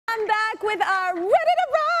back with our Ready to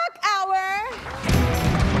Rock Hour.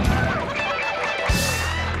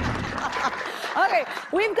 Okay,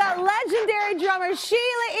 we've got legendary drummer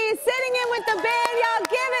Sheila E. sitting in with the band. Y'all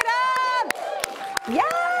give it up.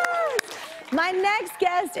 Yes. My next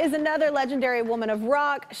guest is another legendary woman of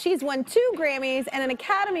rock. She's won 2 Grammys and an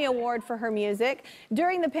Academy Award for her music.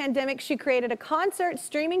 During the pandemic, she created a concert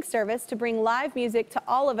streaming service to bring live music to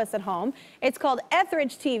all of us at home. It's called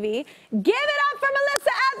Etheridge TV. Give it up for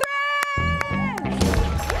Melissa Etheridge!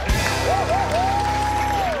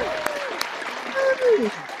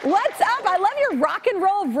 What's up? I love your rock and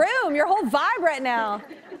roll room, your whole vibe right now.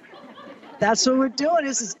 That's what we're doing.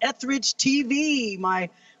 This is Etheridge TV. My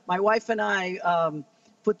wife and I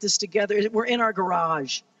put this together. We're in our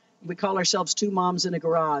garage. We call ourselves 2 moms in a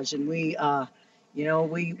garage, and we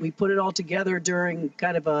put it all together during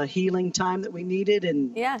kind of a healing time that we needed,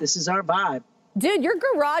 and this is our vibe. Dude, your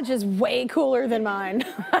garage is way cooler than mine.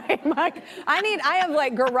 I have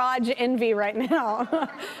like garage envy right now.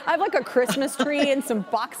 I have like a Christmas tree and some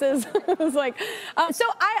boxes. It's like, so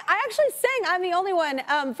I actually sang I'm the Only One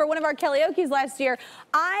for one of our karaoke's last year.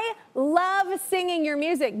 I love singing your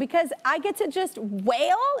music because I get to just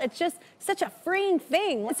wail. It's just such a freeing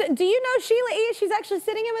thing. So, do you know Sheila E? She's actually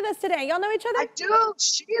sitting in with us today. Y'all know each other? I do,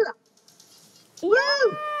 Sheila. Woo!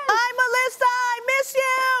 Hi, Melissa. I miss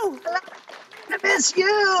you. I miss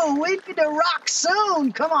you. We need to rock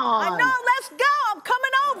soon. Come on. I know. Let's go. I'm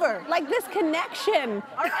coming over. Like this connection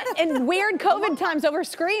in weird COVID times over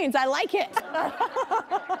screens. I like it.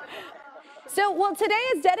 So, well, today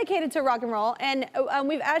is dedicated to rock and roll, and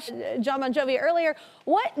we've asked John Bon Jovi earlier,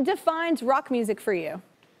 what defines rock music for you?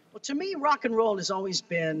 Well, to me, rock and roll has always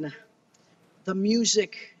been the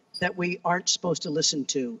music that we aren't supposed to listen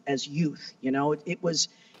to as youth. You know,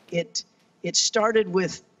 it started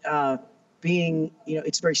with being,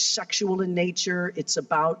 it's very sexual in nature. It's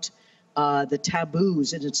about the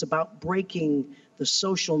taboos, and it's about breaking the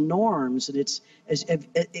social norms. And it's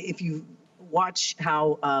if you watch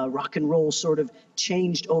how rock and roll sort of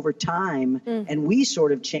changed over time, and we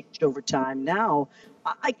sort of changed over time. Now,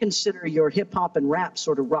 I consider your hip hop and rap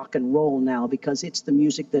sort of rock and roll now because it's the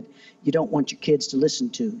music that you don't want your kids to listen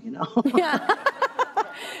to, Yeah.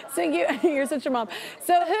 So you're such a mom.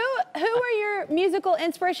 So who were your musical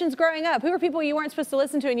inspirations growing up? Who were people you weren't supposed to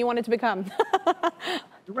listen to and you wanted to become?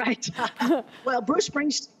 Right. Well, Bruce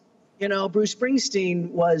Springsteen, Bruce Springsteen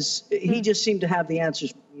was, he just seemed to have the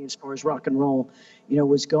answers for me as far as rock and roll,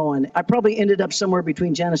 was going. I probably ended up somewhere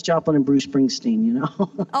between Janis Joplin and Bruce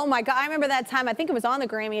Springsteen, Oh my God, I remember that time. I think it was on the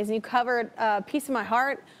Grammys and you covered Piece of My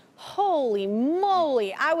Heart. Holy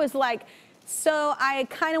moly. I was like, so I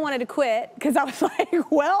kind of wanted to quit because I was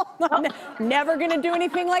like, well, I'm never going to do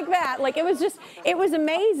anything like that. Like, it was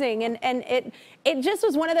amazing. And it just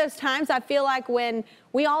was one of those times I feel like when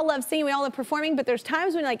we all love singing, we all love performing, but there's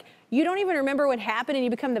times when like, you don't even remember what happened and you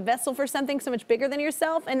become the vessel for something so much bigger than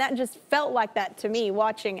yourself. And that just felt like that to me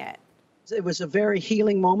watching it. It was a very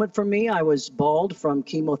healing moment for me. I was bald from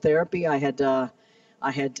chemotherapy. I had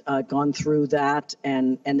gone through that,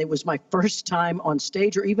 and it was my first time on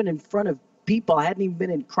stage or even in front of people. I hadn't even been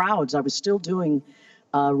in crowds. I was still doing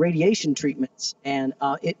radiation treatments, and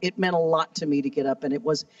it meant a lot to me to get up. And it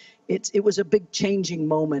was a big changing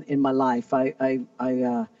moment in my life.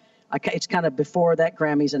 It's kind of before that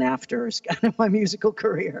Grammys and after is kind of my musical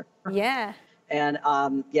career. Yeah. And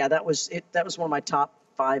yeah, that was it. That was one of my top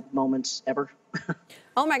 5 moments ever.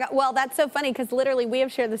 Oh my God. Well, that's so funny because literally we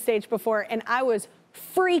have shared the stage before, and I was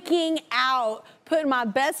freaking out, putting my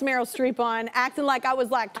best Meryl Streep on, acting like I was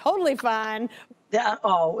like totally fine. Yeah,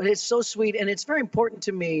 oh, it's so sweet, and it's very important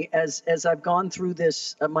to me as I've gone through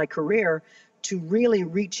this my career to really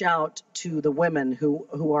reach out to the women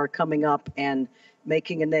who are coming up and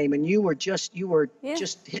making a name. And you were just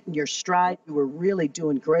hitting your stride. You were really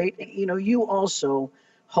doing great. You also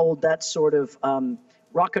hold that sort of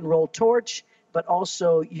rock and roll torch, but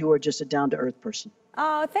also you are just a down-to-earth person.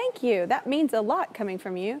 Oh, thank you. That means a lot coming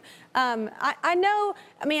from you. I know,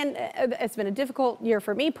 I mean, it's been a difficult year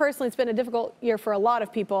for me personally. It's been a difficult year for a lot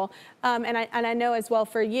of people. And I know as well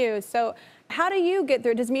for you. So how do you get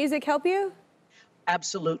through? Does music help you?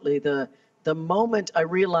 Absolutely. The moment I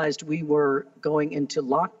realized we were going into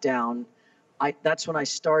lockdown, that's when I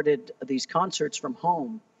started these concerts from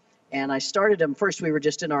home. And I started them, first we were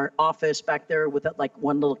just in our office back there with that, like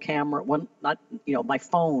one little camera, my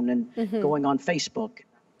phone, and going on Facebook.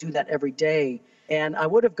 Do that every day. And I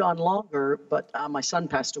would have gone longer, but my son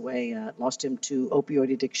passed away, lost him to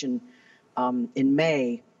opioid addiction in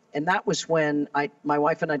May. And that was when my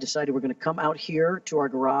wife and I decided we're going to come out here to our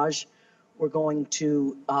garage. We're going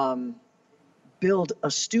to build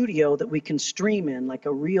a studio that we can stream in, like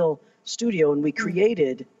a real studio, and we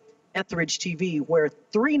created Etheridge TV, where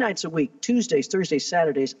 3 nights a week, Tuesdays, Thursdays,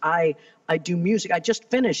 Saturdays, I do music. I just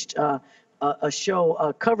finished a show,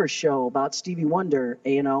 a cover show about Stevie Wonder,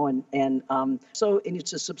 you know, and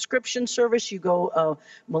it's a subscription service. You go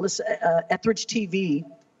Melissa Etheridge TV,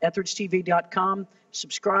 etheridgetv.com,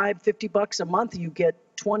 subscribe, $50 a month. You get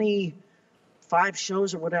 25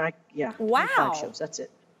 shows or whatever. Yeah, wow. 25 shows. That's it.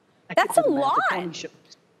 That's a lot.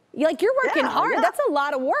 Like, you're working hard. Yeah. That's a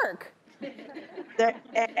lot of work.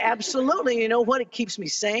 Absolutely. You know what? It keeps me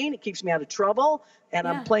sane. It keeps me out of trouble. And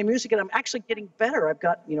I'm playing music, and I'm actually getting better. I've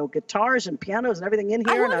got, you know, guitars and pianos and everything in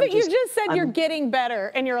here. I love that you just said you're getting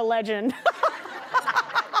better, and you're a legend.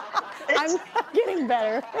 I'm getting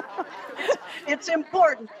better. It's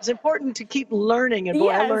important. It's important to keep learning. And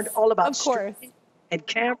boy, I learned all about streaming and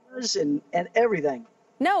cameras and everything.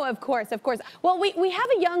 No, of course, of course. Well, we have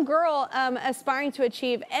a young girl aspiring to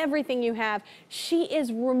achieve everything you have. She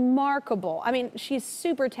is remarkable. I mean, she's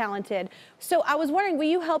super talented. So I was wondering, will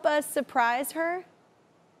you help us surprise her?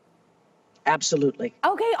 Absolutely.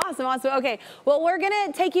 Okay, awesome, awesome. Okay, well, we're going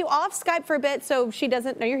to take you off Skype for a bit so she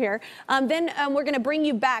doesn't know you're here. Then we're going to bring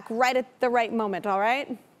you back right at the right moment, all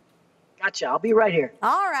right? Gotcha. I'll be right here.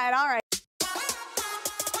 All right, all right.